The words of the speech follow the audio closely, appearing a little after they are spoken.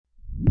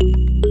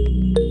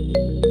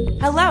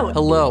Hello.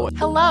 Hello.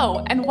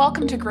 Hello, and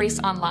welcome to Grace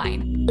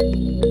Online.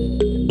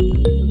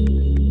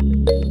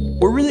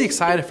 We're really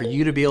excited for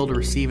you to be able to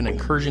receive an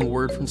encouraging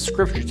word from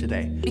Scripture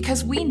today.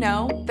 Because we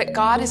know that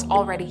God is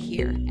already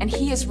here, and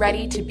He is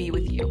ready to be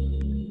with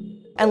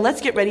you. And let's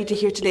get ready to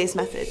hear today's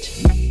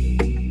message.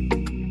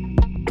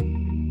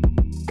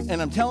 And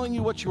I'm telling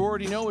you what you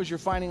already know as you're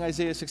finding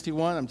Isaiah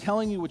 61. I'm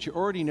telling you what you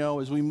already know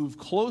as we move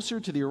closer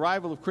to the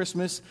arrival of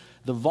Christmas.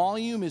 The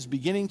volume is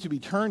beginning to be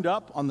turned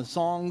up on the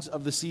songs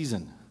of the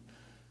season.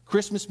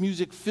 Christmas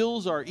music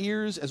fills our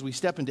ears as we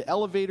step into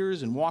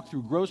elevators and walk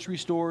through grocery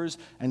stores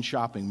and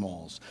shopping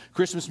malls.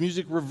 Christmas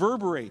music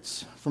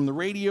reverberates from the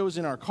radios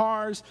in our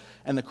cars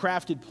and the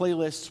crafted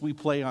playlists we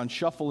play on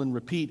shuffle and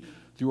repeat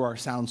through our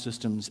sound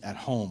systems at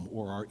home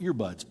or our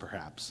earbuds,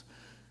 perhaps.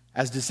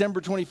 As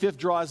December 25th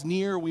draws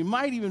near, we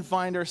might even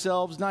find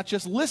ourselves not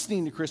just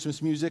listening to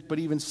Christmas music, but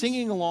even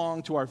singing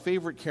along to our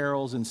favorite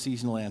carols and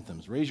seasonal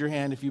anthems. Raise your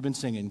hand if you've been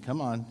singing. Come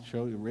on,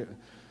 show you.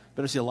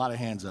 Better see a lot of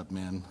hands up,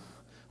 man.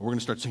 We're going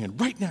to start singing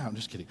right now. I'm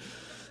just kidding.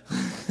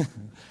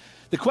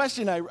 The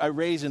question I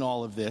raise in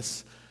all of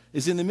this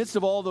is, in the midst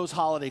of all those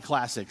holiday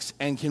classics,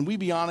 and can we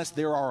be honest,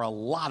 there are a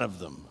lot of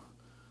them.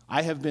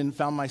 I have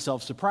found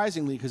myself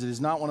surprisingly, because it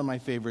is not one of my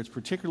favorites,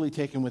 particularly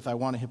taken with I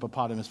Want a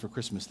Hippopotamus for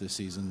Christmas this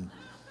season.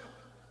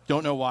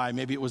 Don't know why.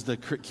 Maybe it was the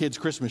kids'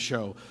 Christmas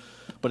show,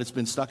 but it's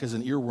been stuck as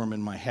an earworm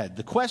in my head.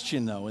 The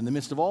question, though, in the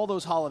midst of all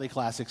those holiday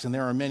classics, and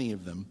there are many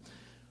of them,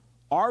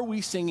 are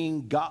we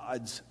singing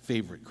God's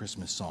favorite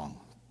Christmas song?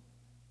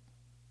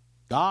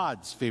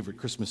 God's favorite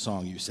Christmas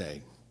song, you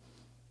say.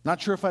 Not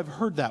sure if I've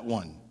heard that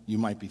one, you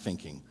might be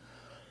thinking.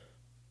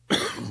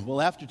 Well,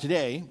 after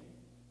today,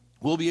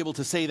 we'll be able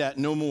to say that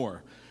no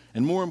more.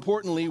 And more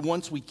importantly,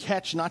 once we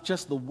catch not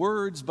just the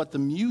words, but the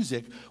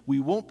music, we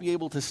won't be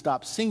able to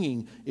stop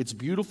singing its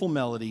beautiful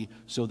melody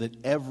so that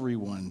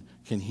everyone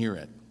can hear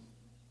it.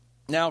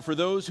 Now, for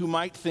those who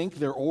might think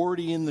they're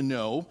already in the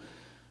know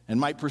and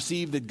might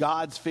perceive that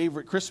God's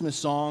favorite Christmas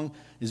song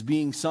is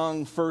being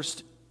sung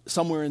first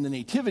somewhere in the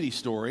nativity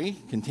story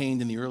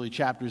contained in the early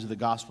chapters of the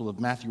Gospel of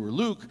Matthew or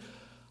Luke,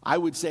 I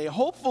would say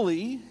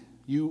hopefully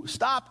you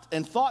stopped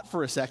and thought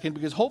for a second,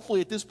 because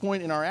hopefully at this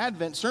point in our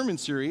Advent sermon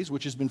series,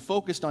 which has been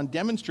focused on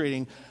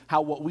demonstrating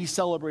how what we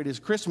celebrate as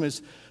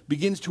Christmas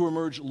begins to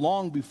emerge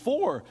long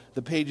before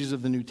the pages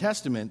of the New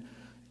Testament,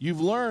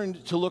 you've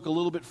learned to look a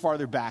little bit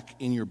farther back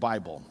in your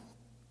Bible.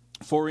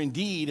 For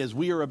indeed, as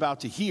we are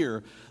about to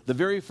hear, the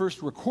very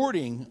first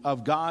recording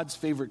of God's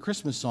favorite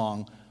Christmas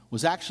song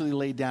was actually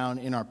laid down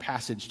in our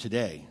passage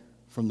today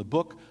from the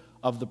book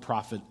of the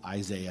prophet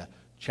Isaiah,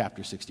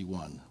 chapter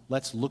 61.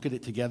 Let's look at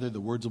it together.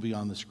 The words will be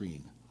on the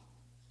screen.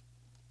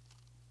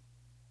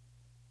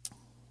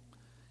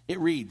 It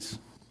reads,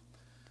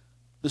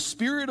 "The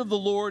Spirit of the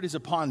Lord is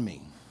upon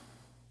me,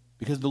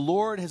 because the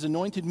Lord has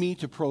anointed me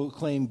to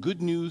proclaim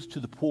good news to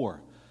the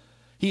poor.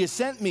 He has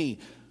sent me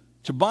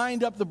to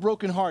bind up the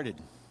brokenhearted,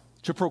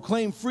 to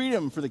proclaim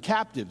freedom for the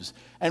captives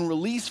and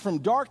release from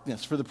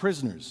darkness for the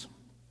prisoners,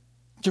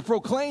 to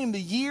proclaim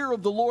the year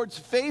of the Lord's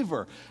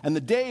favor and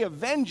the day of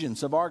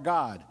vengeance of our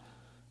God,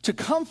 to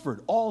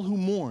comfort all who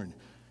mourn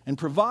and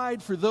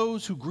provide for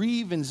those who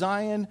grieve in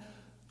Zion,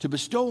 to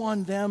bestow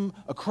on them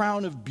a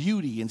crown of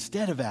beauty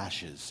instead of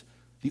ashes,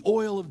 the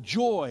oil of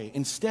joy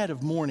instead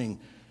of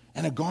mourning,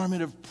 and a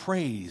garment of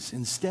praise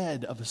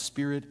instead of a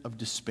spirit of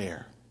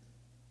despair.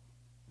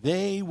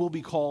 They will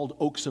be called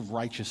oaks of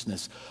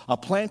righteousness, a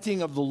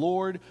planting of the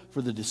Lord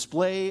for the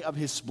display of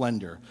his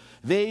splendor.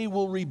 They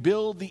will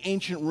rebuild the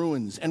ancient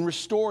ruins and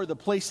restore the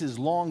places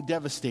long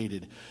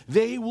devastated.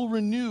 They will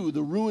renew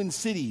the ruined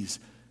cities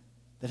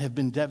that have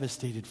been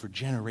devastated for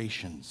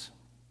generations.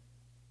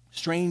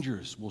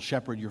 Strangers will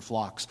shepherd your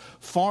flocks.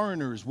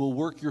 Foreigners will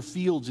work your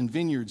fields and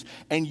vineyards.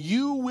 And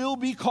you will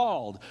be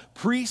called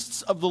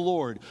priests of the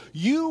Lord.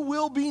 You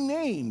will be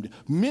named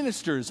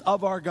ministers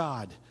of our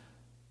God.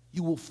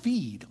 You will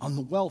feed on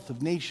the wealth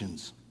of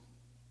nations,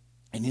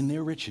 and in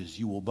their riches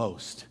you will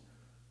boast.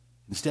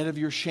 Instead of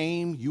your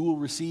shame, you will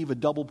receive a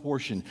double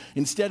portion.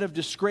 Instead of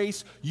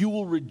disgrace, you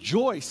will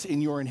rejoice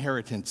in your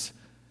inheritance.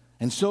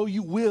 And so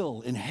you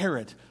will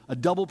inherit a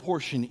double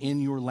portion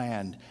in your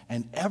land,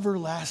 and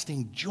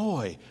everlasting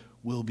joy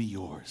will be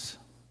yours.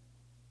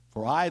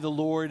 For I, the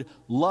Lord,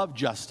 love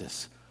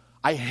justice.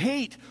 I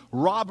hate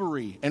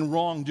robbery and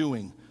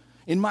wrongdoing.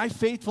 In my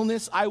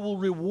faithfulness, I will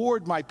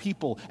reward my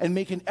people and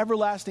make an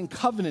everlasting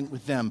covenant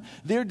with them.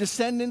 Their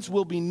descendants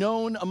will be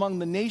known among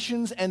the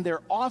nations and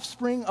their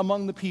offspring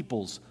among the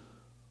peoples.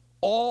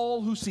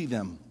 All who see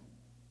them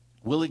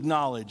will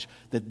acknowledge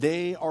that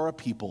they are a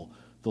people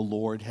the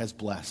Lord has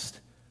blessed.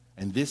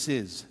 And this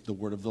is the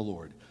word of the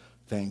Lord.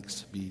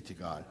 Thanks be to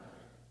God."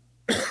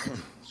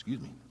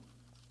 Excuse me.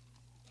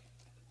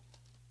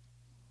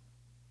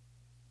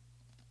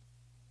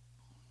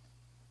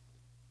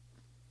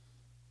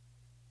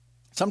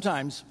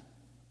 Sometimes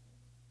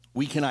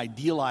we can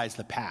idealize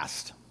the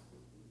past,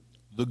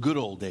 the good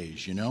old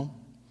days, you know?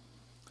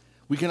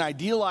 We can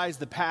idealize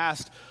the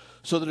past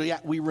so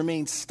that we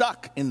remain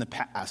stuck in the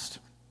past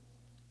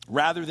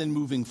rather than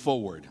moving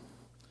forward.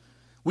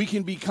 We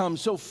can become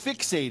so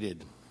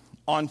fixated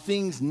on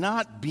things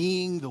not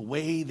being the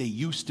way they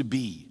used to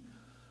be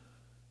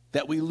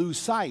that we lose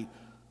sight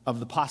of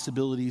the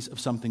possibilities of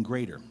something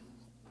greater,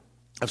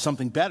 of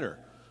something better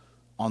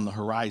on the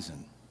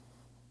horizon.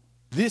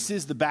 This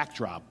is the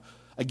backdrop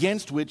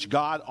against which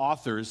God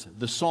authors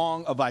the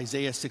song of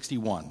Isaiah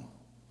 61.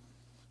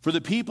 For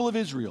the people of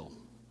Israel,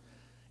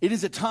 it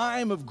is a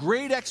time of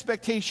great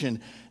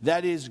expectation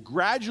that is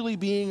gradually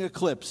being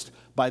eclipsed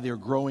by their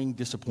growing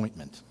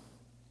disappointment.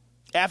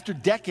 After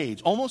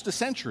decades, almost a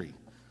century,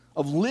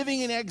 of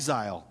living in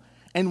exile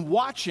and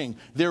watching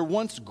their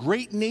once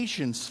great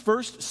nations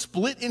first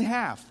split in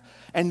half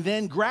and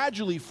then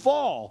gradually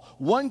fall,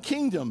 one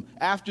kingdom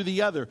after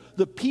the other,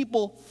 the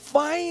people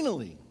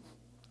finally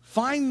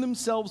find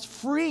themselves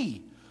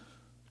free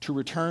to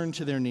return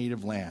to their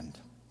native land.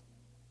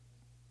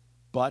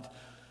 But,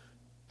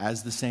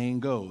 as the saying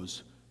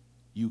goes,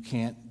 you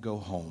can't go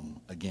home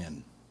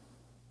again.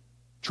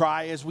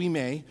 Try as we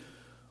may,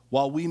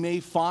 while we may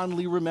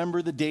fondly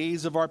remember the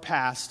days of our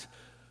past,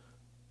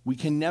 we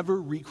can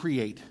never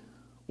recreate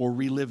or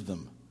relive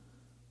them,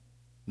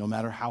 no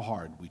matter how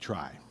hard we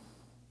try.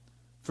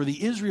 For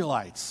the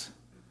Israelites,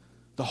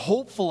 the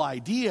hopeful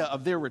idea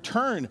of their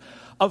return,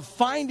 of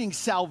finding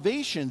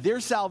salvation,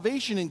 their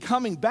salvation in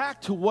coming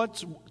back to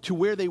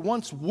where they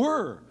once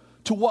were,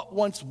 to what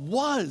once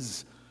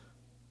was,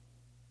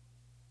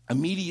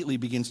 immediately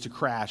begins to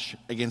crash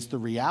against the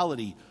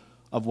reality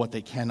of what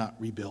they cannot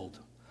rebuild.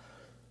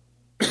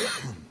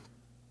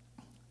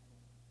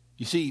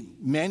 You see,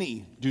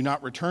 many do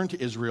not return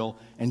to Israel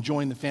and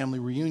join the family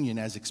reunion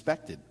as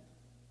expected.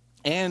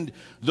 And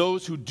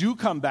those who do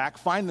come back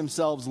find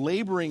themselves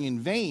laboring in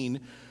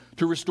vain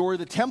to restore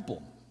the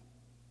temple,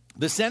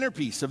 the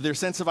centerpiece of their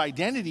sense of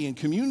identity and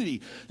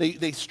community.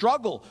 They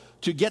struggle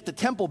to get the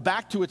temple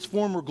back to its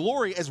former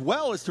glory, as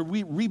well as to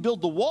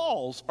rebuild the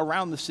walls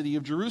around the city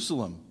of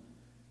Jerusalem.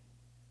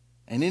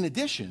 And in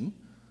addition,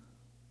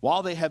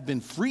 while they have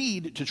been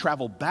freed to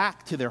travel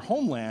back to their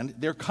homeland,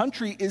 their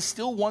country is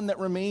still one that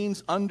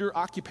remains under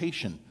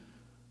occupation,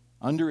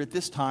 under, at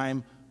this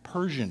time,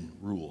 Persian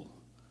rule.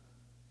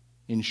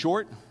 In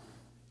short,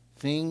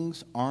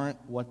 things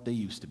aren't what they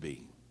used to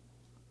be.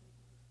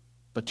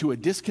 But to a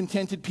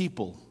discontented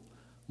people,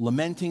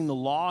 lamenting the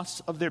loss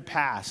of their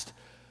past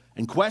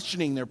and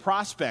questioning their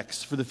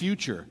prospects for the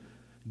future,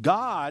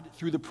 God,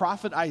 through the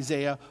prophet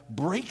Isaiah,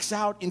 breaks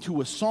out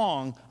into a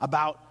song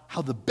about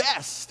how the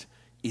best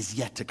is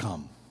yet to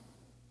come.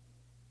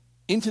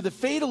 Into the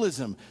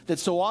fatalism that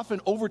so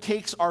often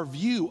overtakes our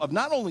view of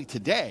not only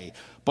today,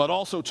 but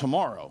also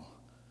tomorrow.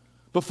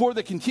 Before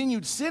the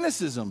continued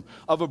cynicism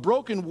of a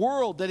broken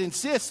world that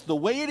insists the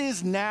way it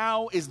is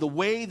now is the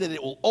way that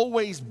it will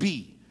always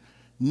be.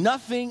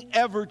 Nothing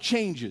ever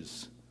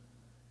changes.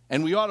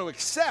 And we ought to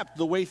accept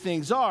the way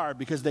things are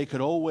because they could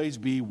always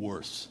be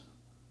worse.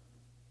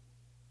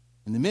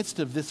 In the midst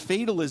of this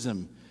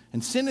fatalism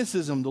and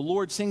cynicism, the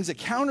Lord sings a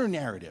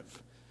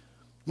counter-narrative.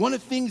 One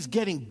of things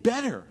getting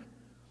better.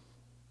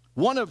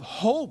 One of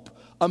hope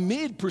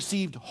amid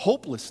perceived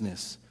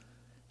hopelessness.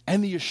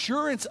 And the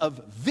assurance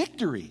of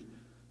victory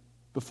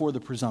before the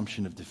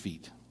presumption of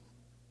defeat.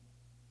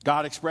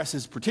 God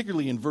expresses,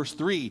 particularly in verse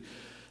 3,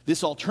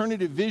 this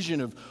alternative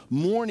vision of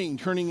mourning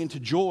turning into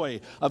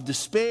joy, of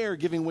despair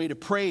giving way to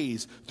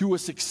praise, through a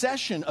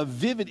succession of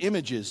vivid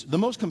images, the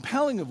most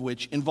compelling of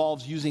which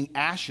involves using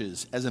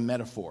ashes as a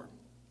metaphor.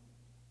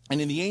 And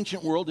in the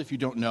ancient world, if you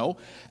don't know,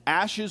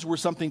 ashes were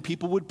something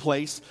people would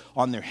place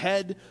on their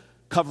head,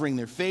 covering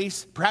their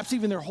face, perhaps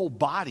even their whole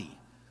body.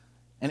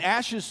 And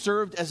ashes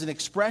served as an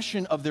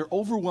expression of their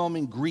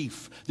overwhelming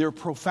grief, their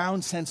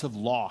profound sense of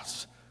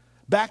loss.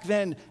 Back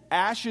then,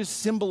 ashes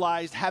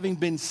symbolized having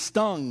been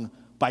stung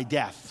by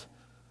death,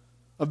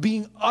 of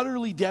being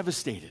utterly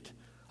devastated,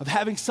 of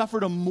having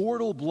suffered a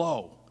mortal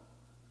blow.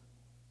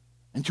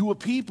 And to a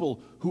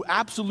people who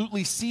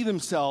absolutely see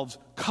themselves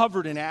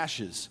covered in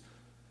ashes,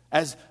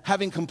 as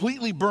having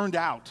completely burned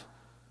out,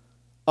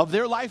 of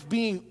their life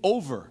being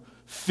over,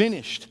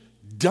 finished,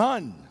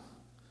 done,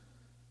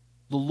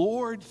 the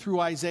Lord, through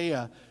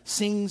Isaiah,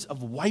 sings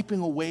of wiping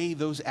away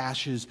those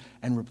ashes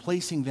and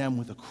replacing them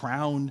with a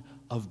crown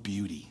of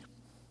beauty.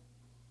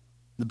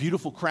 The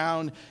beautiful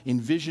crown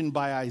envisioned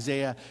by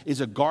Isaiah is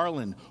a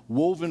garland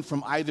woven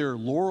from either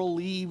laurel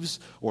leaves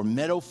or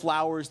meadow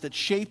flowers that's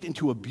shaped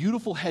into a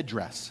beautiful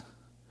headdress.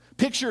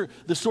 Picture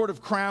the sort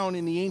of crown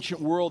in the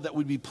ancient world that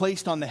would be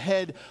placed on the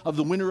head of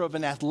the winner of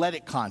an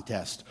athletic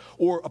contest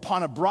or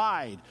upon a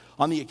bride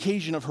on the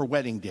occasion of her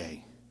wedding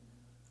day.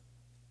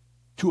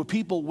 To a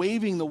people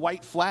waving the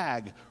white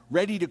flag,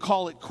 ready to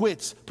call it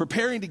quits,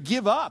 preparing to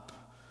give up,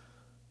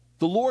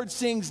 the Lord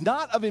sings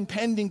not of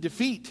impending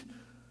defeat,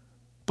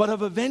 but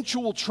of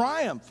eventual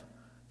triumph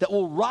that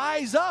will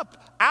rise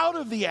up out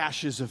of the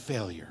ashes of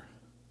failure.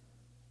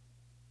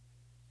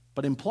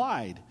 But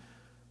implied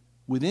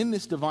within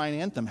this divine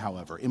anthem,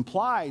 however, is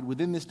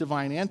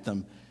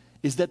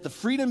that the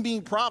freedom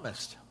being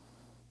promised,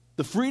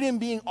 the freedom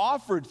being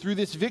offered through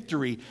this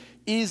victory,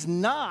 is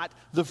not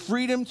the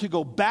freedom to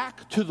go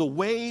back to the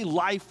way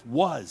life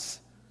was.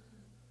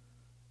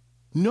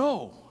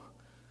 No.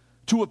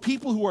 To a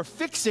people who are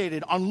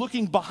fixated on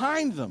looking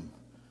behind them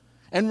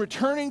and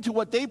returning to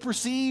what they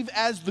perceive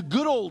as the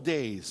good old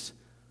days,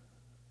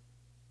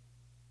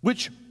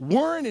 which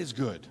weren't as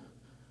good,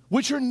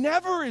 which are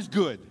never as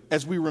good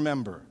as we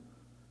remember.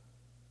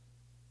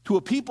 To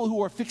a people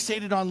who are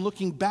fixated on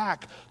looking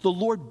back, the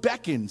Lord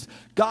beckons.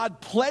 God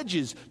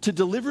pledges to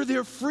deliver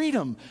their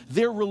freedom,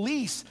 their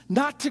release,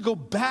 not to go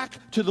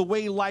back to the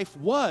way life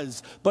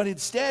was, but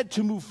instead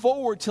to move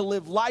forward to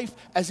live life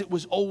as it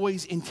was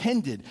always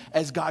intended,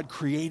 as God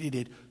created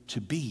it to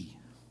be.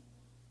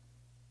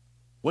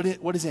 What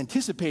is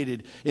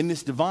anticipated in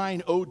this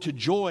divine ode to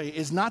joy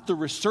is not the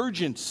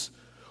resurgence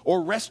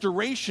or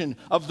restoration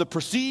of the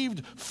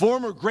perceived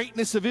former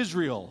greatness of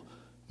Israel.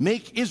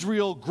 Make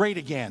Israel great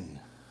again.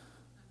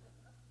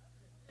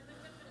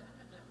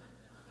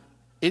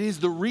 It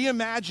is the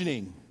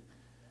reimagining,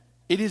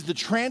 it is the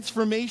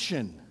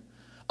transformation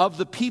of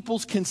the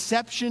people's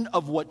conception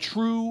of what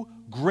true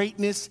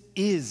greatness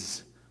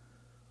is.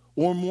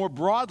 Or more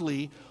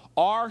broadly,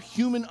 our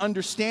human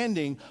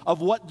understanding of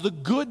what the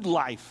good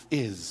life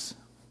is.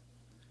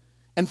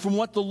 And from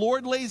what the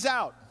Lord lays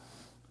out,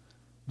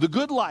 the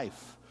good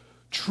life,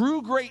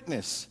 true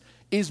greatness,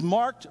 is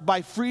marked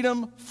by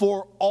freedom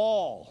for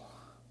all.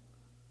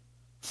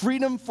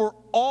 Freedom for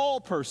all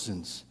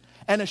persons.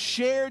 And a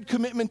shared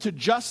commitment to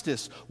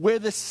justice, where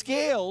the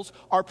scales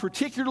are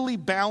particularly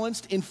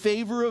balanced in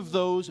favor of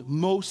those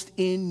most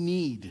in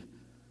need.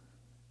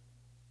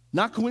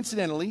 Not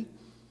coincidentally,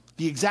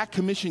 the exact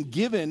commission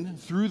given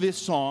through this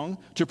song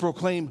to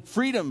proclaim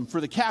freedom for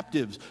the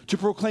captives, to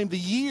proclaim the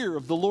year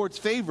of the Lord's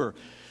favor.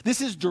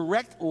 This is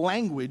direct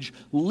language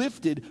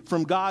lifted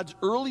from God's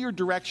earlier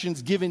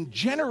directions given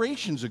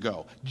generations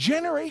ago,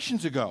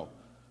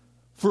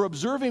 for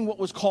observing what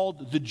was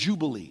called the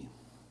Jubilee.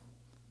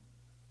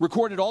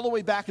 Recorded all the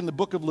way back in the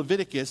book of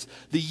Leviticus,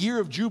 the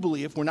year of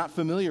Jubilee, if we're not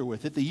familiar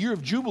with it, the year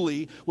of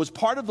Jubilee was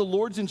part of the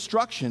Lord's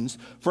instructions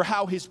for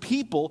how his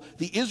people,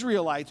 the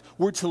Israelites,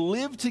 were to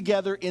live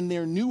together in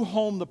their new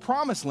home, the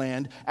Promised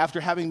Land,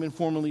 after having been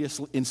formerly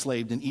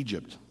enslaved in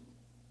Egypt.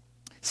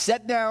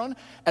 Set down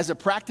as a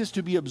practice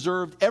to be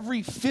observed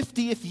every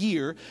 50th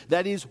year,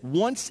 that is,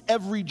 once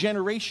every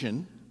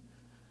generation,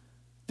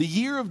 the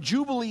year of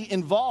Jubilee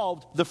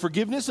involved the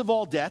forgiveness of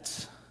all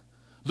debts,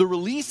 the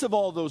release of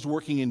all those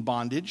working in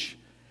bondage,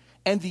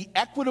 and the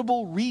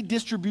equitable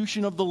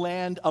redistribution of the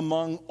land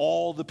among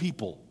all the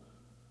people.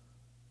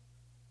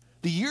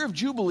 The year of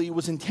Jubilee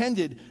was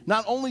intended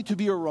not only to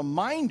be a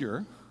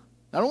reminder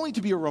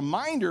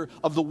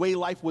of the way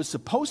life was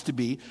supposed to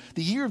be,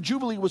 the year of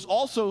Jubilee was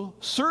also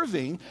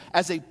serving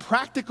as a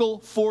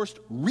practical forced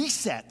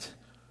reset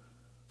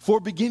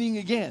for beginning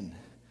again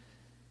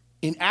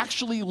in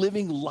actually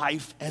living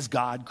life as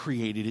God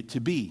created it to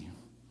be.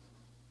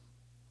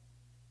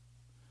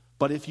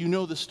 But if you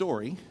know the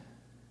story,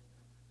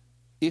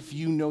 if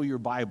you know your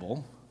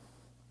Bible,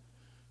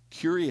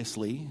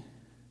 curiously,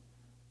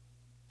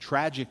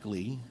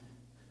 tragically,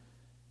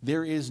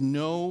 there is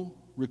no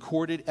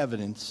recorded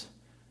evidence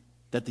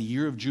that the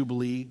year of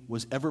Jubilee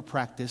was ever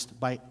practiced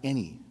by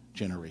any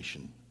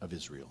generation of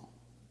Israel.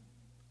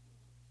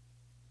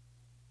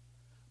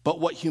 But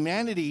what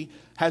humanity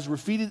has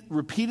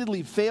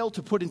repeatedly failed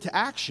to put into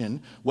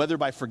action, whether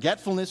by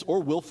forgetfulness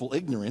or willful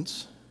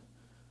ignorance,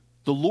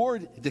 the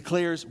Lord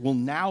declares will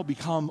now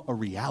become a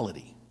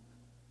reality.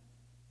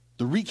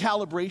 The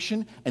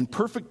recalibration and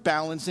perfect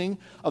balancing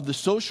of the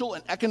social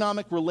and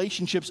economic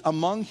relationships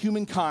among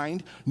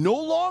humankind, no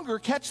longer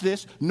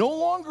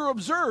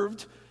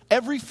observed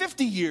every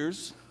 50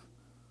 years,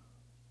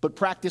 but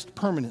practiced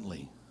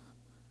permanently,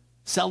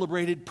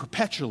 celebrated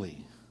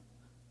perpetually.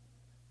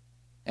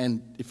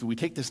 And if we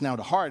take this now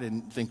to heart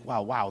and think,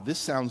 wow, this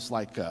sounds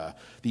like the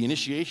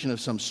initiation of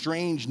some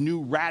strange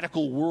new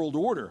radical world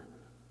order.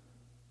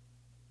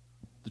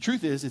 The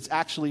truth is, it's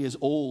actually as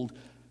old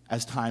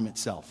as time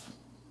itself.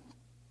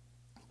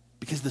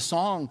 Because the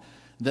song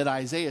that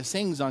Isaiah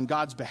sings on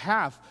God's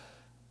behalf,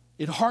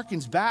 it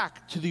harkens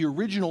back to the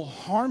original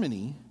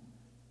harmony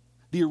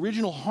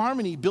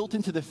built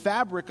into the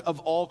fabric of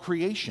all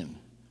creation,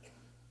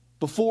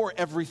 before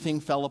everything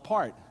fell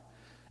apart.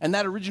 And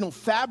that original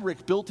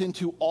fabric built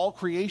into all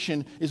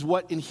creation is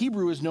what in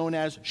Hebrew is known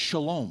as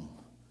shalom.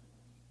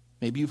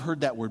 Maybe you've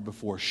heard that word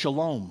before,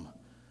 shalom.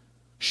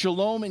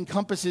 Shalom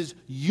encompasses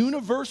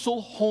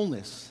universal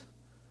wholeness,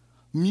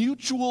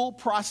 mutual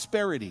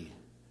prosperity,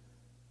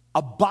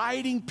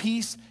 abiding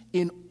peace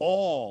in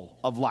all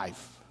of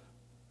life.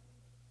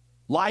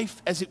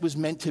 Life as it was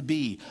meant to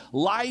be.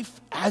 Life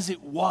as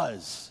it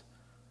was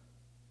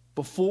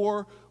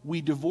before we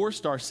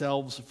divorced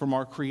ourselves from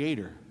our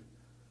Creator.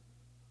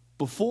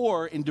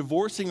 Before, in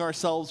divorcing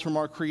ourselves from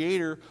our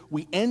Creator,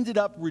 we ended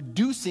up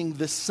reducing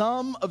the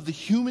sum of the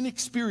human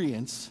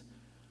experience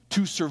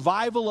to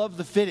survival of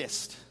the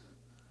fittest,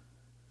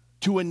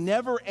 to a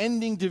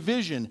never-ending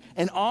division,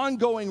 an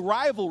ongoing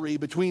rivalry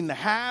between the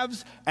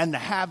haves and the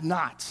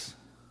have-nots.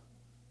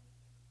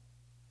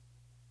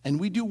 And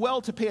we do well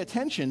to pay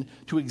attention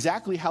to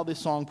exactly how this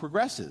song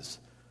progresses.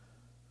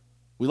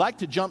 We like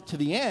to jump to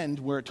the end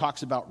where it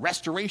talks about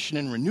restoration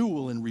and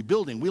renewal and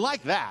rebuilding. We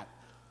like that.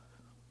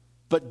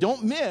 But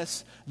don't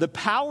miss the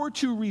power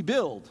to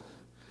rebuild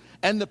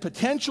and the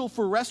potential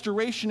for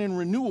restoration and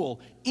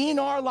renewal in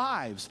our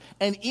lives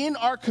and in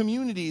our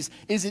communities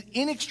is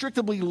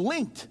inextricably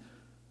linked.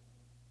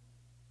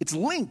 It's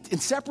linked,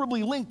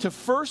 inseparably linked to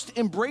first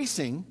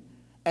embracing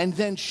and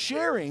then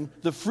sharing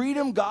the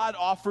freedom God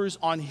offers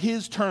on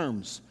his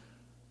terms.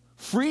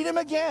 Freedom,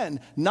 again,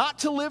 not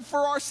to live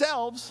for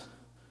ourselves,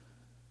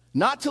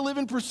 not to live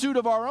in pursuit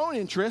of our own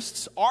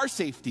interests, our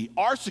safety,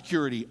 our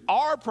security,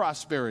 our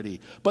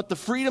prosperity, but the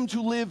freedom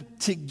to live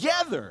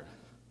together,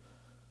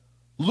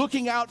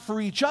 looking out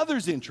for each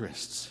other's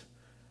interests,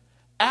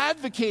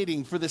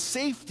 advocating for the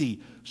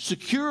safety,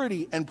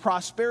 security, and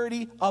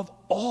prosperity of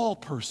all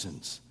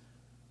persons,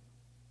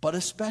 but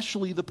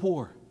especially the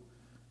poor,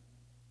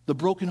 the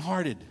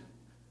brokenhearted,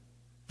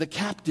 the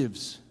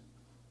captives,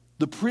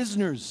 the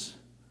prisoners,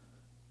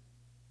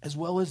 as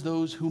well as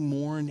those who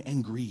mourn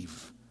and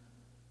grieve.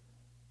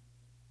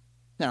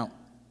 Now,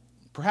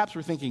 perhaps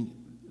we're thinking,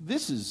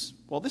 this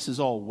is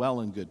all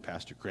well and good,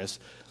 Pastor Chris.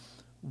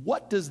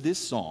 What does this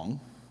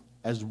song,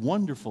 as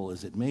wonderful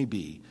as it may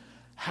be,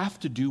 have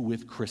to do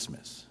with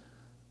Christmas?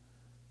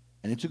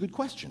 And it's a good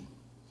question.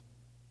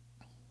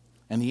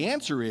 And the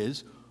answer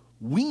is,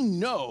 we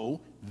know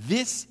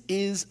this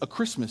is a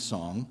Christmas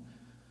song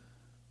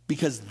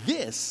because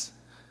this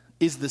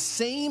is the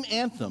same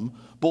anthem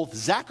both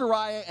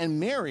Zechariah and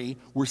Mary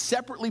were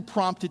separately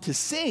prompted to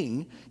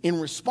sing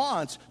in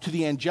response to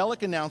the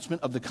angelic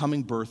announcement of the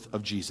coming birth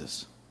of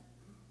Jesus.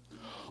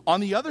 On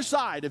the other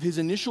side of his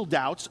initial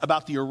doubts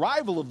about the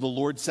arrival of the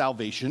Lord's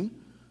salvation,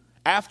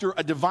 after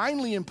a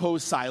divinely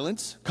imposed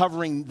silence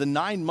covering the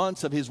 9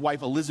 months of his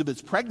wife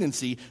Elizabeth's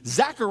pregnancy,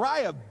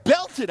 Zechariah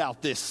belted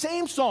out this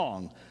same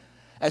song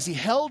as he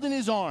held in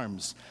his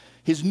arms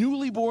his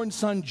newly born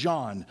son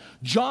John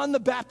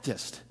the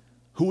Baptist,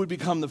 who would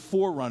become the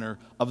forerunner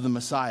of the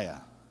Messiah.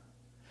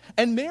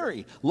 And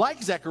Mary,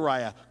 like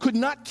Zechariah, could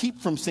not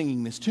keep from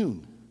singing this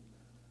tune.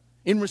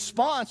 In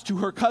response to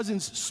her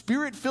cousin's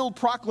spirit-filled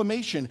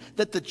proclamation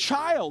that the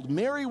child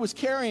Mary was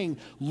carrying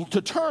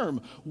to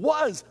term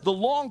was the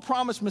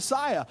long-promised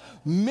Messiah,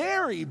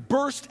 Mary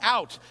burst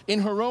out in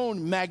her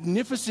own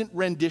magnificent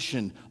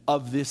rendition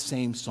of this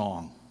same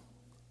song.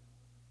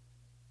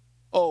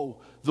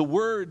 Oh, the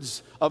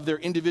words of their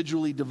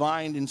individually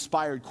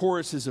divine-inspired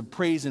choruses of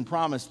praise and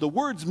promise, the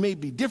words may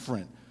be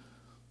different,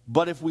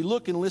 but if we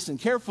look and listen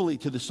carefully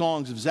to the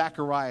songs of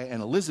Zechariah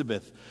and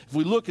Elizabeth, if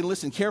we look and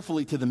listen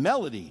carefully to the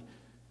melody,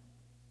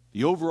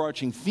 the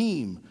overarching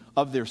theme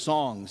of their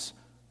songs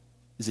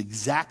is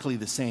exactly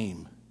the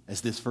same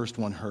as this first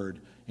one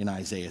heard in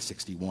Isaiah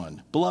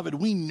 61. Beloved,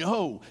 we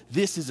know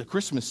this is a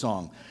Christmas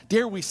song.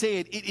 Dare we say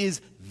it, it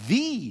is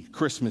the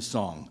Christmas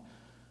song.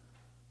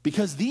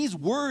 Because these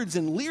words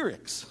and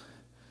lyrics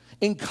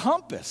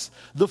encompass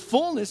the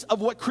fullness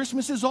of what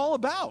Christmas is all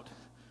about.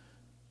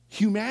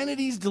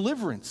 Humanity's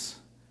deliverance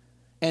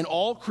and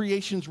all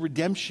creation's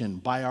redemption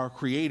by our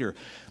Creator.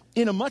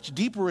 In a much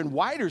deeper and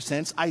wider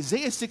sense,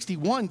 Isaiah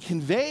 61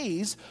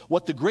 conveys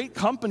what the great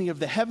company of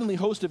the heavenly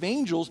host of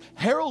angels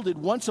heralded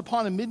once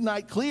upon a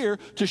midnight clear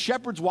to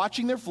shepherds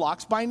watching their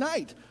flocks by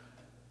night.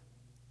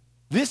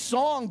 This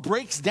song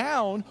breaks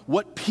down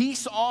what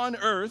peace on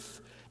earth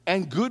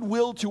and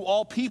goodwill to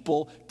all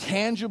people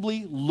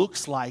tangibly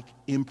looks like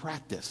in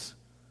practice.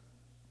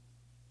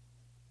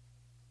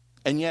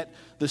 And yet,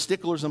 the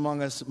sticklers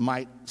among us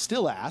might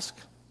still ask,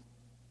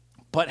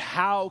 but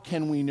how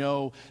can we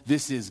know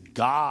this is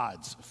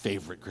God's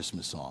favorite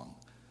Christmas song?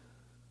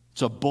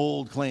 It's a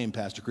bold claim,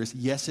 Pastor Chris.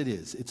 Yes, it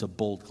is. It's a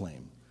bold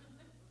claim.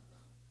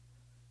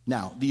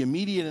 Now, the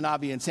immediate and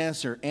obvious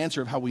answer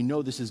of how we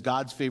know this is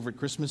God's favorite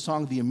Christmas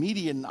song, the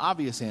immediate and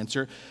obvious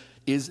answer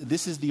is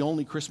this is the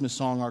only Christmas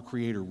song our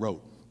Creator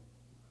wrote.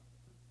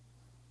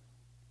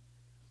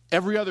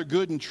 Every other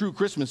good and true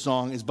Christmas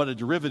song is but a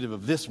derivative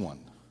of this one.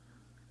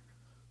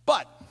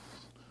 But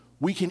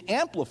we can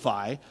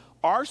amplify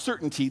our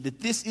certainty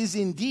that this is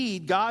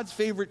indeed God's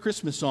favorite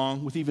Christmas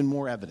song with even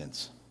more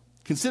evidence.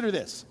 Consider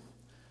this.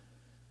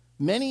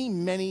 Many,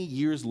 many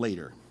years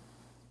later,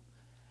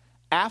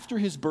 after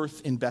his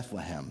birth in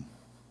Bethlehem,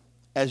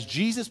 as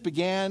Jesus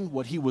began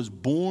what he was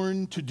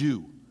born to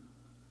do,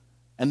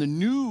 and the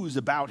news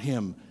about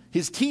him,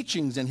 his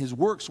teachings and his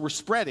works were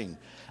spreading,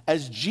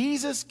 as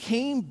Jesus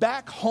came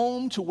back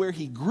home to where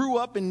he grew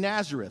up in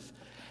Nazareth,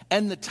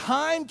 and the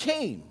time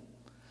came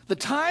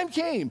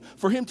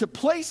for him to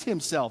place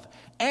himself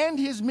and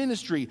his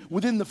ministry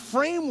within the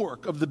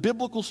framework of the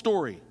biblical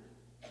story,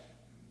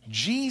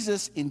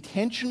 Jesus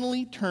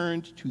intentionally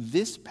turned to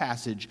this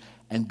passage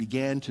and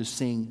began to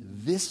sing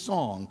this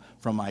song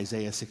from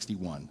Isaiah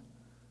 61.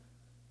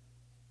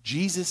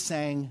 Jesus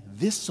sang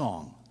this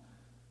song,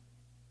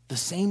 the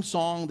same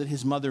song that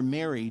his mother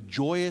Mary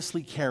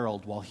joyously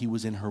caroled while he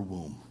was in her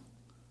womb.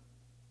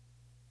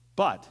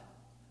 But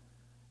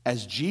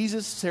as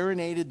Jesus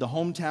serenaded the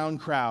hometown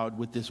crowd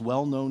with this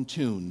well-known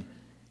tune,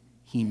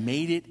 he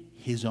made it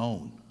his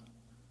own.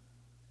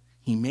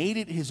 He made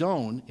it his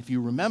own, if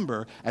you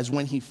remember, as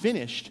when he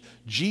finished,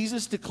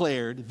 Jesus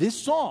declared this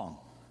song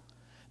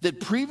that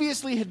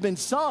previously had been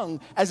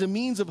sung as a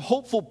means of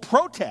hopeful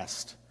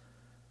protest.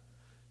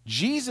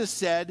 Jesus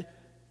said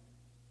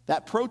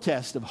that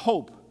protest of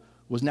hope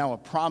was now a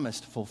promise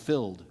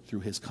fulfilled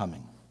through his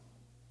coming.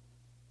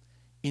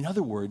 In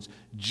other words,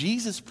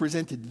 Jesus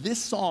presented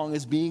this song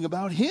as being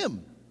about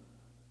him,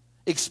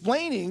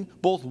 explaining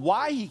both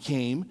why he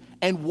came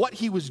and what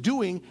he was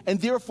doing, and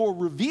therefore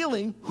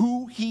revealing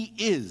who he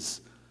is,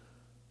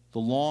 the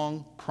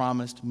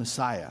long-promised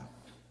Messiah.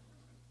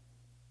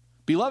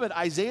 Beloved,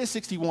 Isaiah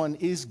 61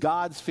 is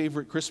God's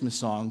favorite Christmas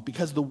song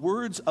because the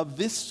words of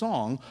this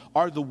song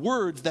are the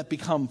words that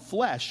become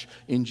flesh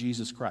in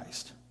Jesus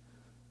Christ.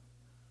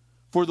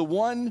 For the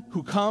one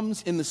who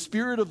comes in the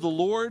Spirit of the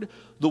Lord,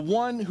 the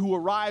one who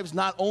arrives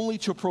not only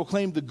to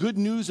proclaim the good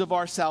news of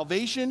our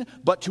salvation,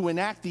 but to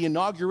enact the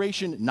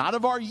inauguration not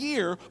of our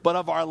year, but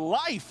of our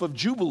life of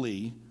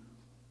Jubilee,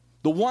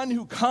 the one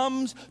who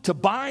comes to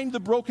bind the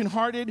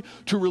brokenhearted,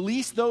 to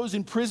release those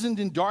imprisoned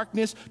in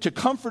darkness, to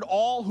comfort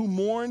all who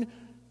mourn,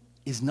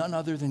 is none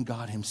other than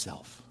God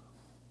himself.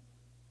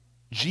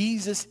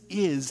 Jesus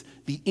is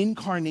the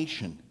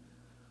incarnation,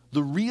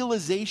 the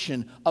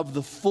realization of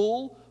the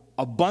full,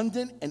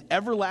 abundant, and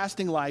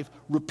everlasting life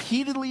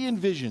repeatedly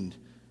envisioned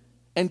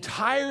and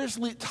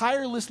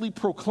tirelessly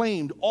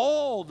proclaimed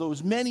all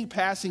those many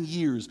passing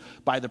years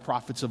by the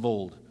prophets of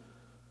old.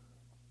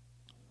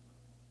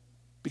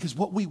 Because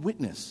what we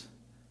witness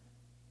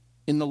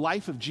in the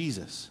life of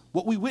Jesus,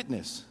 what we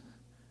witness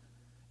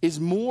is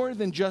more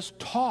than just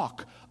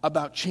talk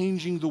about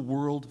changing the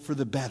world for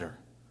the better.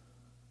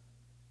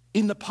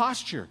 In the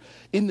posture,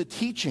 in the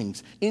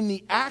teachings, in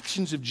the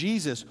actions of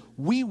Jesus,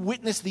 we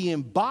witness the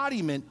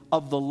embodiment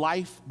of the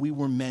life we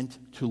were meant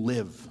to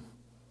live,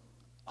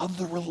 of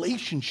the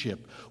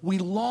relationship we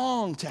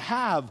long to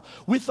have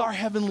with our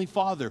Heavenly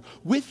Father,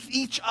 with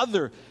each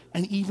other,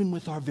 and even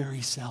with our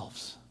very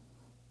selves.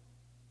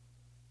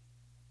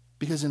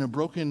 Because in a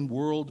broken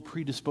world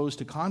predisposed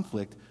to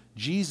conflict,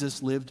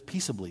 Jesus lived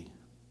peaceably.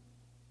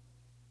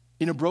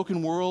 In a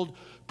broken world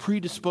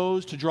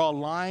predisposed to draw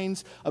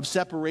lines of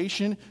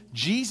separation,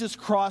 Jesus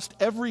crossed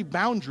every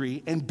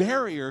boundary and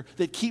barrier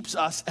that keeps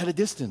us at a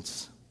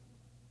distance.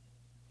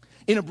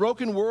 In a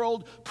broken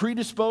world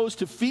predisposed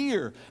to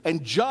fear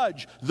and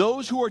judge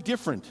those who are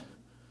different,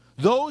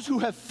 those who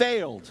have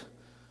failed,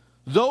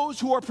 those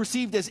who are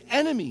perceived as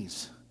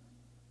enemies,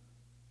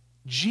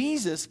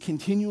 Jesus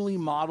continually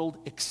modeled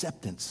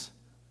acceptance,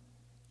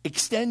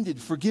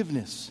 extended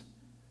forgiveness,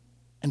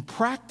 and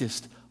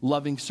practiced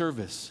loving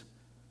service.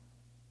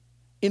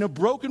 In a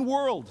broken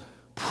world,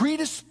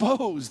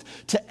 predisposed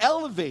to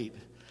elevate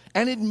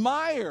and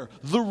admire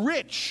the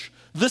rich,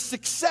 the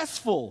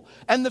successful,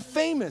 and the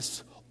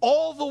famous,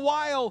 all the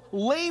while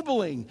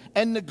labeling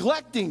and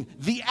neglecting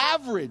the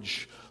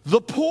average,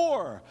 the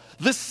poor,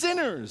 the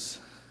sinners.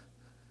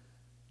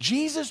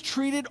 Jesus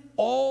treated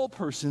all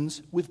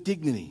persons with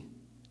dignity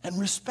and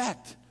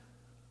respect,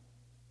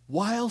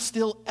 while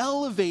still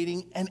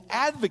elevating and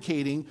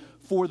advocating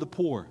for the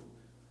poor,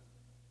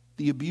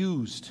 the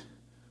abused,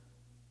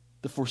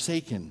 the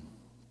forsaken.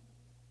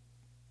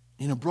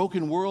 In a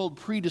broken world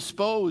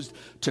predisposed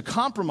to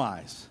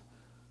compromise.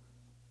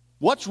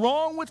 What's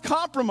wrong with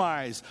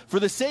compromise? For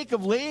the sake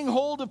of laying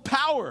hold of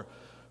power,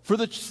 for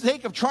the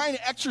sake of trying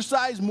to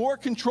exercise more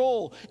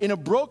control. In a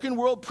broken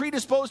world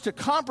predisposed to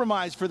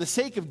compromise for the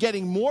sake of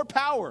getting more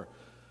power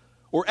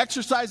or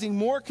exercising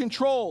more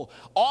control,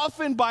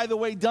 often, by the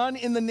way, done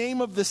in the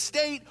name of the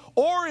state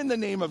or in the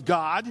name of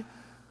God.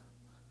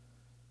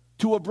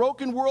 To a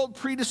broken world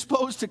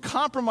predisposed to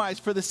compromise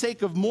for the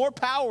sake of more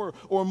power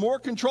or more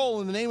control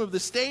in the name of the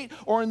state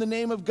or in the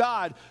name of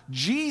God,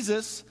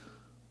 Jesus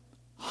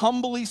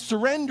humbly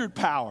surrendered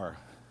power.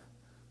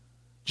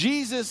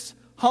 Jesus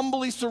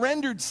humbly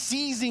surrendered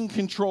seizing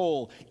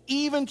control,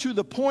 even to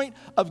the point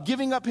of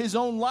giving up his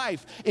own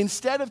life.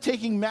 Instead of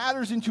taking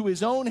matters into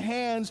his own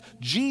hands,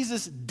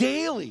 Jesus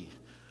daily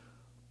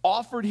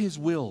offered his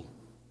will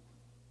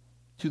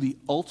to the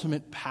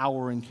ultimate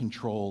power and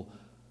control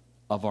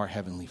of our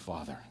Heavenly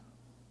Father.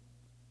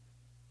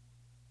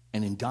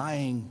 And in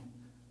dying,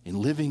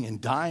 in living and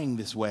dying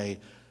this way,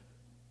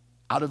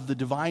 out of the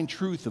divine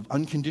truth of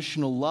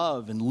unconditional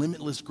love and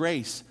limitless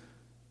grace,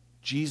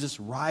 Jesus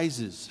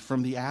rises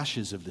from the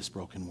ashes of this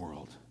broken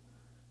world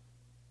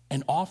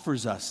and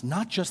offers us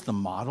not just the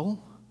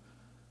model,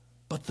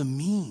 but the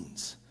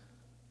means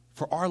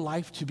for our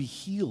life to be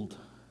healed,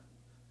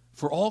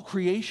 for all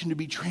creation to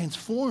be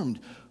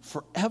transformed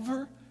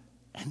forever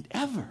and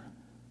ever.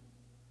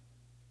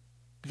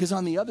 Because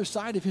on the other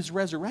side of his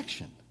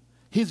resurrection,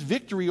 his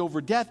victory over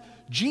death,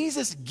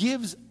 Jesus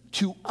gives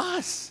to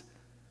us,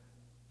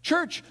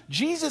 church,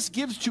 Jesus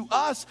gives to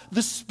us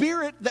the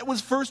Spirit that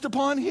was first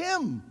upon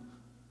him.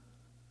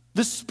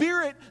 The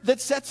Spirit that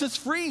sets us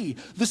free.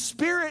 The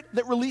Spirit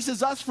that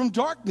releases us from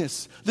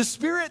darkness. The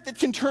Spirit that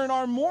can turn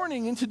our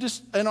mourning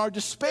and our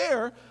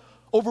despair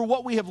over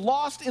what we have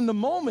lost in the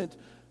moment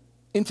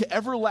into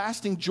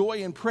everlasting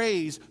joy and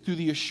praise through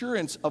the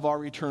assurance of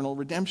our eternal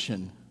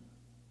redemption.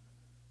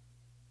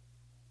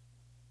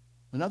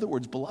 In other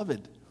words,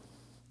 beloved,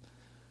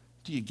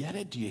 do you get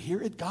it? Do you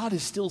hear it? God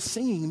is still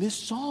singing this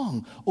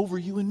song over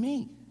you and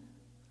me.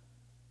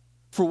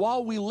 For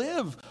while we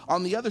live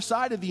on the other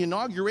side of the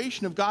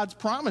inauguration of God's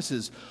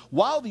promises,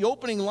 while the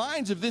opening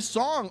lines of this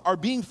song are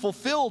being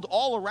fulfilled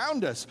all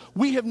around us,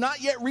 we have not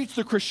yet reached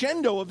the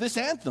crescendo of this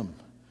anthem.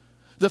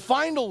 The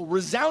final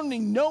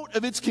resounding note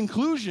of its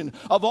conclusion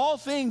of all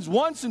things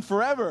once and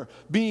forever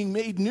being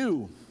made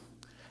new.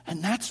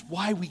 And that's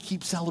why we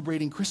keep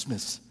celebrating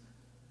Christmas.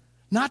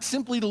 Not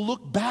simply to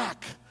look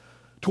back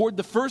toward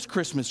the first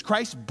Christmas,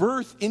 Christ's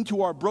birth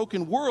into our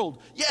broken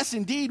world. Yes,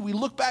 indeed, we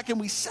look back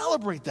and we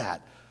celebrate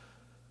that.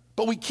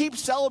 But we keep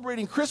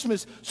celebrating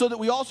Christmas so that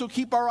we also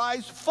keep our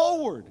eyes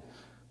forward,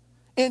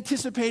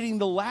 anticipating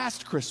the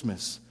last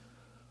Christmas,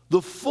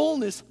 the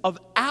fullness of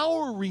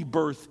our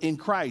rebirth in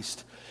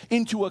Christ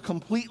into a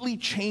completely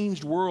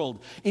changed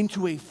world,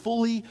 into a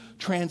fully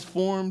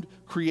transformed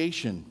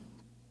creation.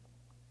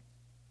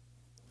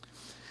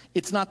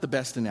 It's not the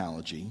best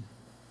analogy,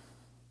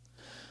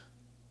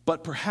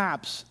 but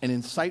perhaps an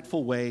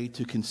insightful way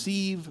to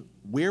conceive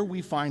where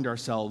we find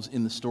ourselves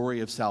in the story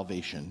of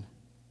salvation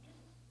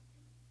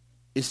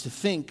is to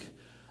think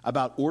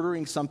about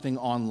ordering something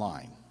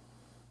online,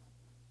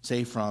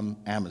 say from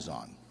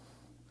Amazon.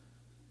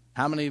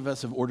 How many of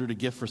us have ordered a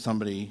gift for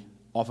somebody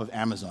off of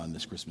Amazon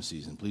this Christmas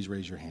season? Please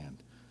raise your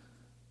hand.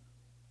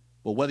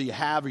 Well, whether you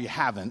have or you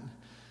haven't,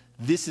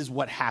 this is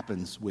what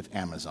happens with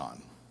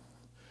Amazon.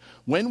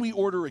 When we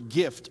order a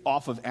gift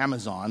off of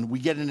Amazon, we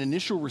get an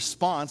initial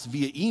response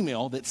via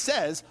email that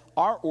says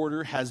our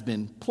order has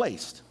been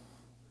placed.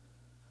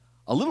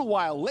 A little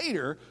while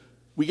later,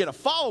 we get a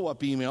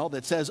follow-up email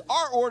that says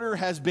our order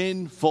has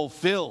been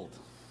fulfilled.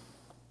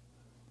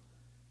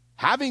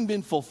 Having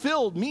been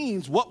fulfilled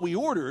means what we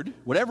ordered,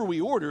 whatever we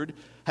ordered,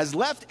 has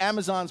left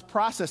Amazon's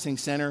processing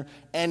center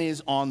and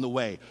is on the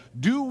way.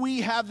 Do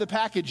we have the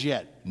package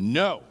yet?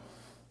 No.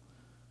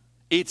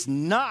 It's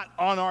not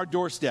on our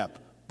doorstep,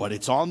 but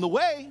it's on the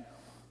way.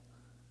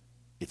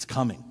 It's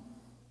coming.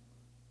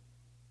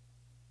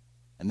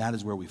 And that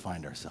is where we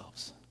find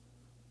ourselves.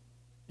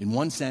 In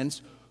one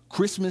sense,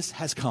 Christmas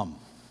has come.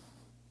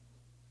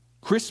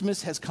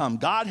 Christmas has come.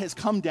 God has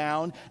come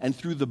down, and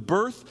through the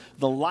birth,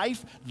 the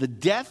life, the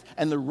death,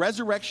 and the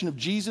resurrection of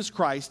Jesus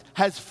Christ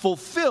has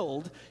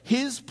fulfilled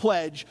his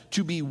pledge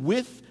to be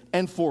with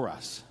and for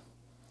us.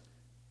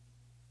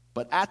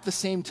 But at the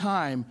same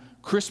time,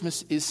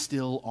 Christmas is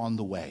still on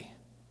the way.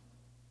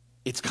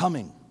 It's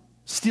coming,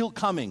 still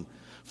coming.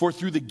 For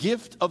through the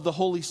gift of the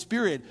Holy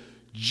Spirit,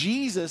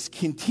 Jesus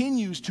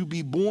continues to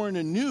be born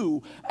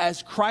anew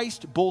as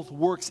Christ both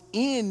works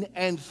in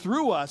and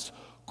through us,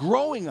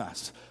 growing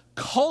us,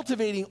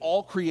 cultivating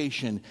all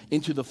creation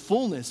into the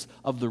fullness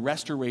of the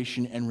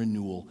restoration and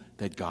renewal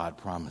that God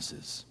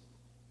promises.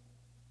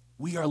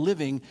 We are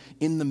living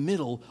in the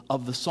middle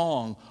of the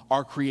song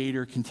our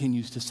Creator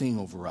continues to sing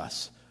over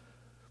us,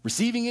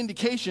 receiving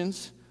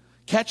indications,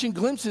 catching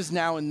glimpses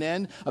now and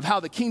then of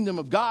how the kingdom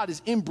of God is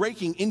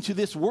inbreaking into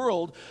this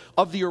world,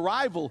 of the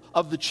arrival,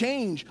 of the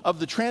change, of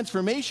the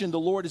transformation the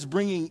Lord is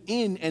bringing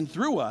in and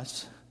through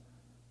us.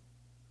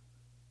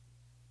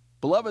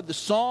 Beloved, the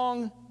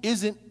song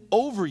isn't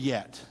over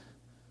yet.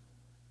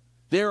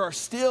 There are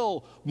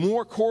still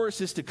more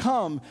choruses to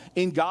come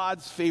in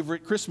God's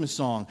favorite Christmas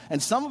song.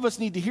 And some of us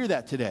need to hear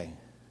that today.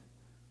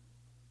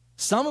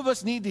 Some of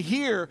us need to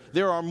hear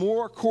there are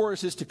more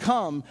choruses to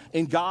come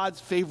in God's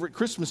favorite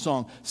Christmas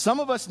song. Some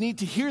of us need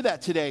to hear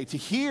that today, to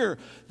hear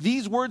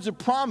these words of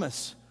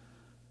promise,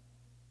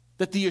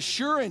 that the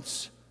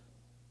assurance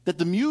that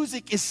the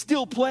music is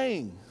still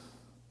playing.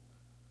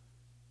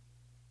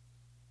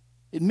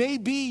 It may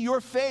be your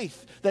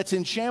faith that's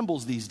in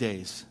shambles these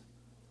days.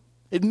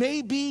 It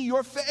may be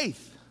your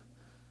faith,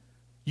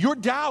 your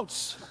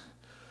doubts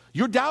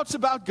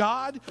about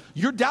God,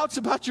 your doubts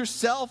about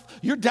yourself,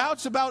 your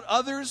doubts about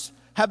others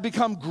have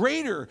become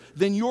greater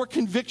than your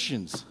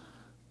convictions.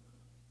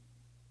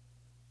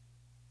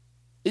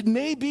 It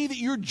may be that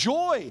your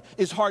joy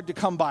is hard to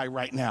come by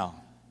right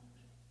now.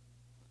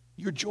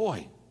 Your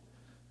joy.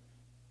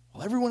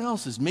 While everyone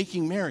else is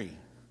making merry.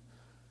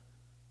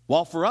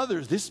 While for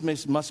others, this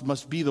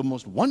must be the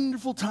most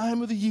wonderful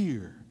time of the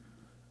year.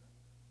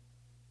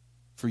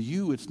 For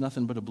you, it's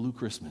nothing but a blue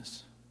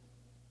Christmas.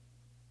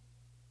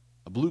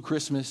 A blue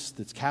Christmas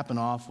that's capping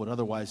off what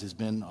otherwise has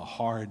been a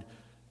hard,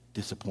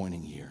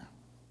 disappointing year.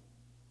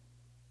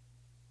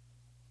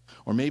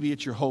 Or maybe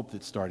it's your hope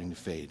that's starting to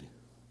fade.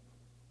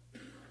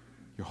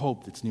 Your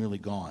hope that's nearly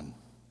gone.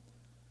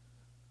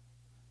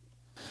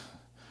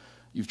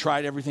 You've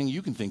tried everything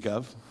you can think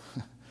of.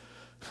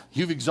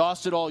 You've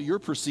exhausted all your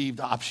perceived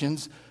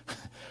options.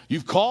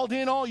 You've called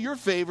in all your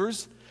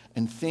favors,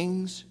 and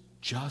things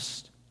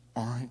just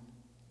aren't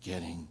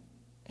getting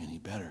any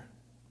better.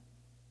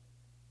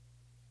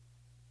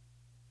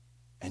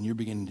 And you're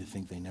beginning to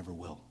think they never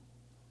will.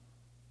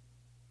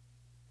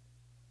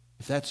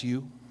 If that's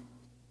you,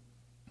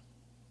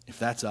 if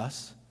that's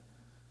us,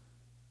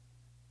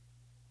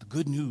 the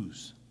good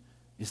news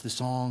is the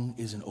song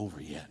isn't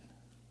over yet.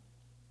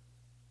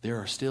 There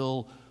are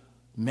still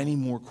many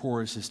more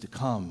choruses to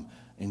come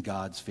in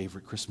God's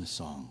favorite Christmas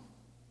song.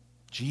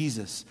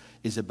 Jesus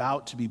is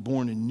about to be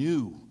born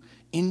anew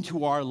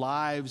into our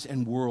lives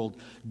and world.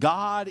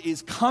 God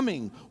is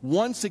coming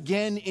once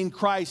again in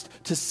Christ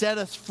to set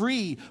us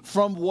free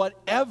from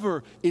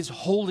whatever is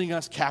holding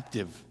us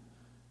captive.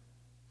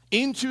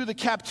 Into the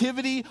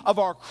captivity of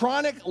our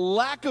chronic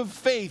lack of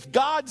faith,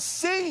 God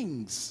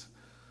sings.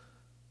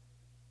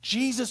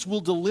 Jesus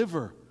will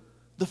deliver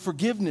the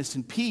forgiveness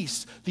and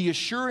peace, the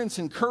assurance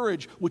and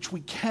courage which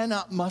we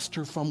cannot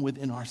muster from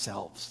within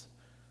ourselves.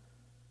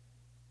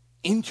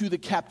 Into the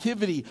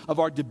captivity of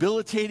our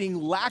debilitating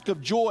lack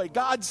of joy,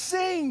 God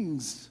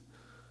sings.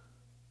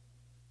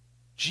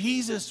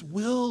 Jesus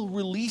will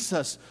release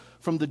us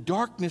from the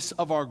darkness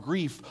of our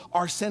grief,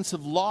 our sense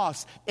of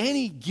loss,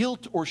 any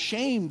guilt or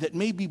shame that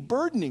may be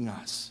burdening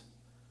us.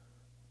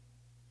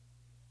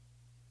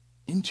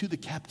 Into the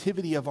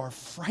captivity of our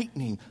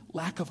frightening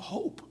lack of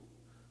hope,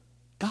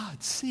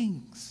 God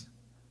sings.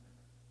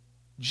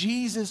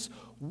 Jesus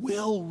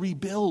will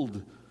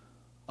rebuild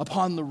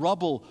upon the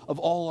rubble of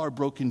all our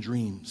broken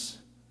dreams,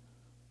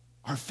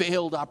 our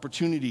failed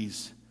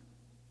opportunities.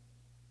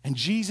 And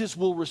Jesus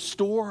will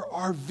restore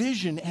our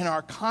vision and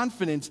our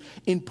confidence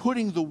in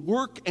putting the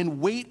work and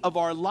weight of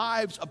our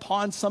lives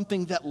upon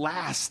something that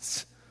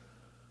lasts,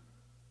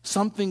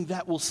 something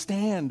that will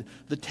stand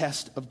the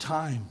test of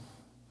time.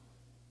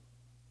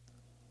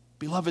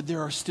 Beloved,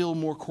 there are still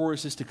more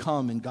choruses to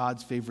come in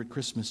God's favorite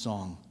Christmas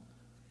song.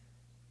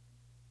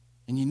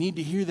 And you need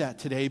to hear that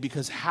today,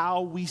 because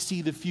how we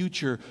see the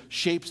future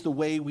shapes the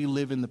way we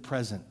live in the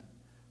present.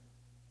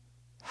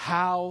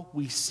 How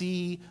we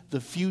see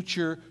the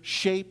future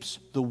shapes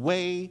the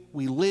way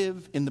we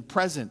live in the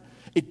present.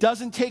 It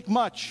doesn't take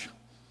much.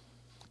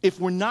 If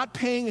we're not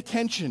paying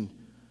attention,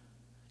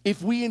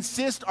 if we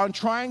insist on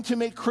trying to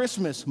make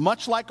Christmas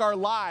much like our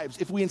lives,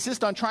 if we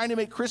insist on trying to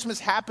make Christmas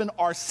happen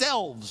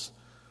ourselves,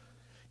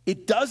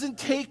 it doesn't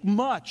take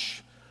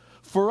much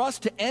for us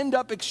to end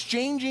up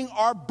exchanging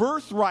our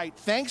birthright,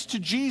 thanks to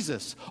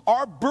Jesus,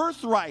 our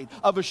birthright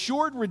of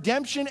assured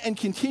redemption and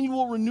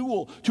continual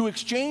renewal, to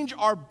exchange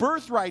our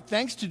birthright,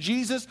 thanks to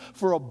Jesus,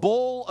 for a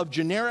bowl of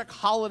generic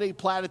holiday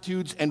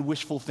platitudes and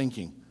wishful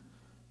thinking.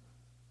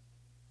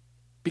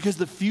 Because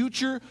the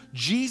future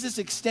Jesus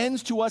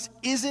extends to us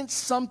isn't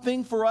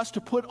something for us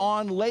to put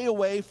on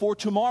layaway for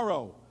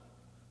tomorrow,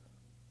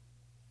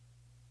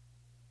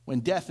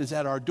 when death is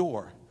at our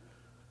door.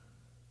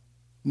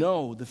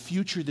 No, the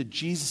future that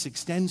Jesus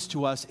extends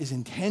to us is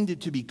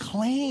intended to be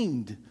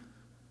claimed.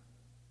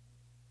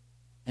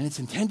 And it's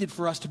intended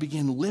for us to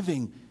begin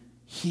living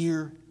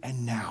here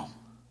and now.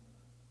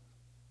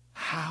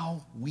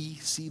 How we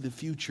see the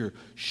future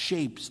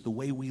shapes the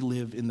way we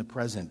live in the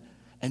present.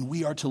 And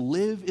we are to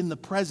live in the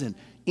present,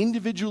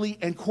 individually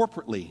and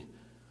corporately,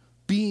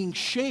 being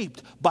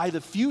shaped by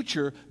the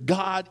future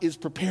God is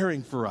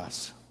preparing for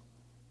us.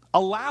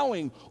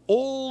 Allowing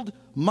old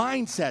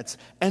mindsets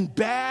and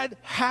bad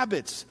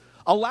habits,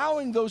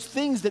 allowing those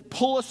things that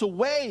pull us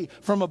away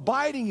from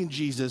abiding in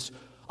Jesus,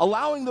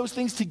 allowing those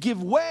things to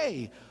give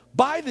way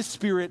by the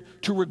Spirit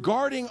to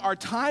regarding our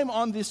time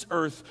on this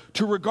earth,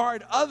 to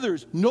regard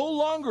others no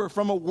longer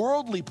from a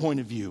worldly point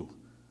of view,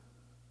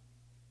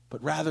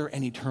 but rather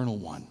an eternal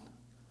one.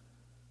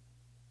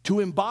 To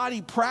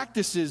embody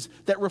practices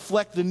that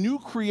reflect the new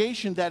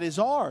creation that is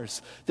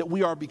ours, that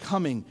we are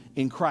becoming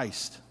in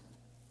Christ.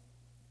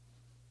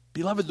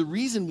 Beloved, the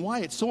reason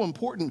why it's so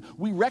important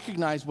we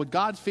recognize what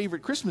God's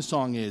favorite Christmas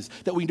song is,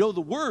 that we know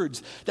the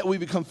words, that we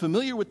become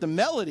familiar with the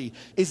melody,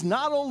 is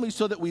not only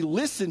so that we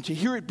listen to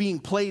hear it being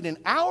played in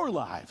our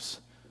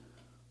lives,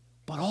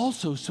 but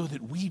also so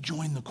that we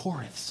join the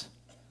chorus.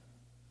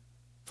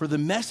 For the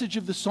message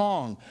of the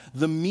song,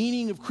 the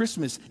meaning of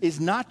Christmas, is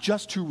not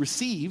just to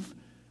receive,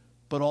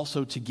 but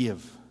also to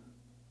give,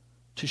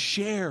 to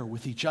share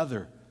with each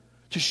other,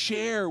 to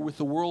share with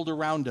the world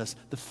around us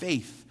the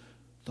faith,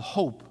 the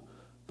hope,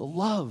 the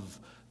love,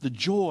 the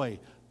joy,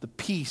 the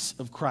peace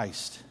of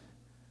Christ.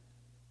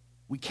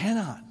 We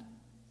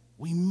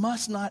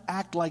must not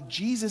act like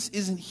Jesus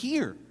isn't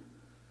here,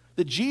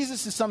 that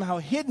Jesus is somehow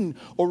hidden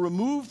or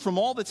removed from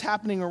all that's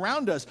happening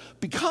around us,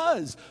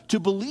 because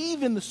to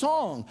believe in the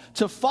song,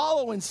 to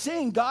follow and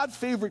sing God's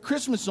favorite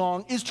Christmas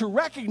song, is to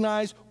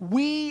recognize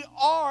we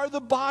are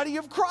the body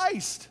of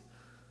Christ.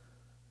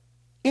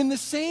 In the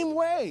same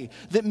way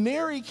that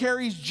Mary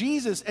carries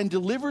Jesus and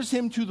delivers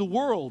him to the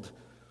world,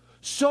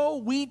 so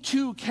we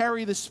too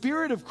carry the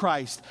Spirit of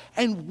Christ,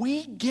 and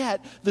we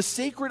get the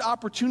sacred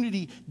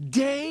opportunity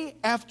day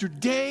after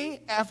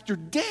day after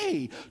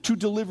day to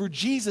deliver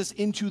Jesus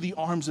into the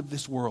arms of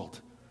this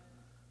world.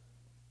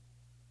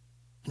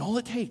 And all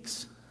it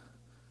takes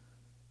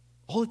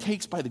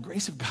by the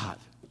grace of God,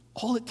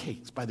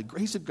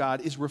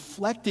 is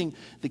reflecting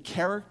the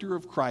character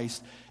of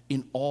Christ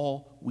in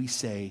all we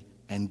say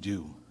and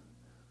do.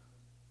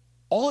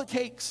 All it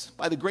takes,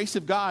 by the grace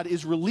of God,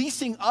 is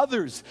releasing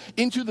others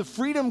into the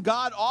freedom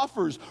God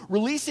offers,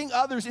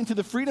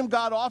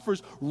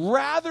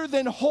 rather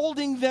than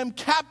holding them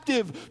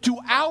captive to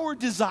our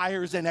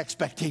desires and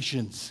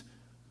expectations.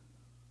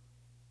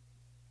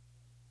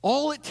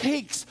 All it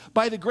takes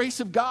by the grace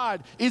of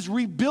God is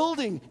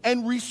rebuilding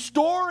and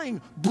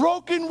restoring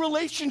broken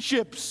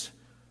relationships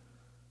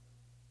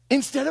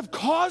instead of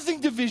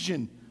causing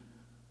division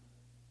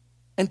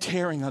and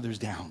tearing others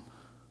down.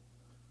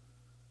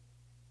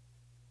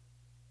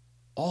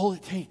 All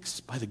it takes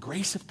by the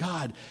grace of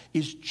God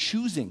is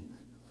choosing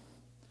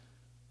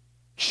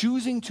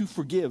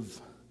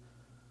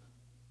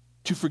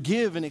to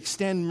forgive and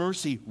extend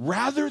mercy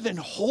rather than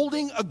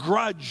holding a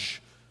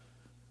grudge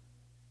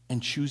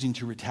and choosing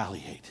to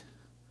retaliate.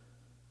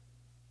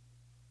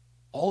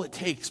 All it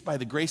takes by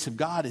the grace of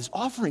God is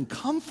offering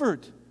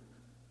comfort.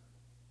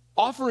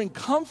 Offering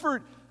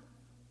comfort.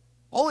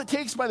 All it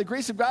takes by the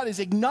grace of God is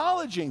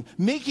acknowledging,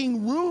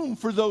 making room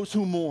for those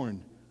who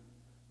mourn,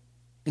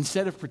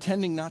 instead of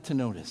pretending not to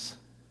notice,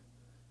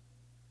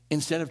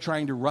 instead of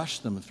trying to rush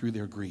them through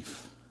their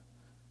grief.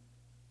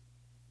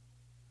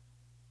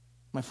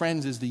 My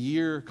friends, as the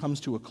year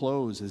comes to a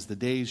close, as the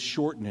days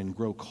shorten and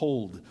grow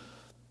cold,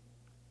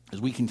 as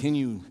we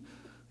continue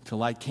to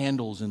light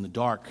candles in the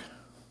dark,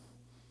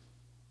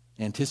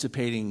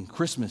 anticipating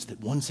Christmas that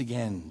once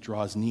again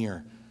draws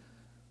near,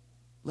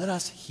 let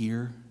us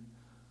hear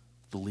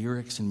the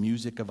lyrics and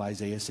music of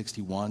Isaiah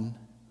 61.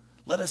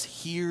 Let us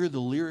hear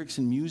the lyrics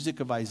and music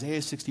of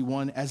Isaiah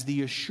 61 as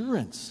the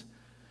assurance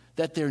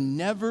that there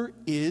never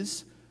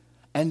is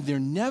and there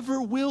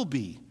never will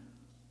be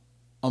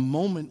a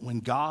moment when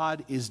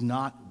God is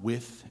not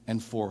with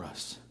and for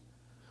us.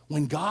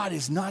 When God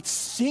is not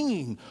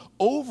singing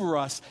over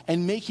us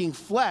and making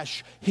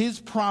flesh His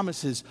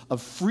promises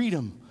of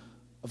freedom,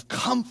 of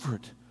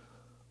comfort,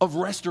 of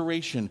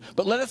restoration.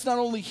 But let us not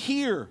only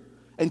hear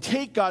and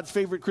take God's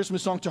favorite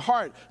Christmas song to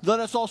heart, let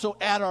us also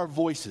add our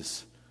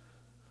voices.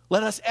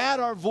 Let us add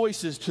our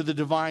voices to the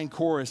divine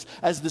chorus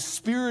as the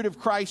Spirit of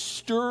Christ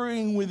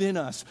stirring within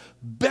us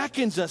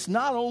beckons us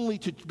not only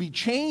to be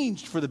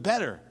changed for the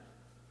better,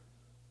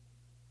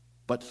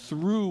 but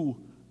through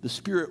the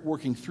Spirit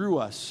working through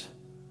us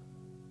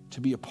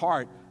to be a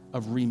part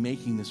of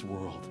remaking this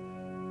world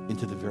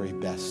into the very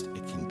best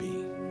it can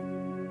be.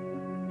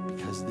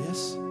 Because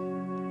this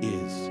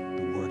is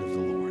the word of the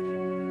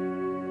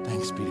Lord.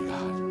 Thanks be to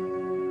God.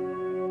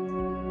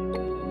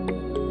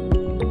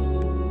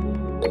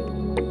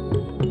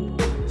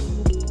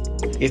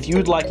 If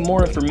you'd like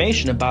more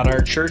information about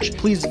our church,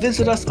 please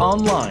visit us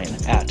online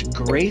at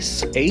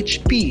gracehb.org.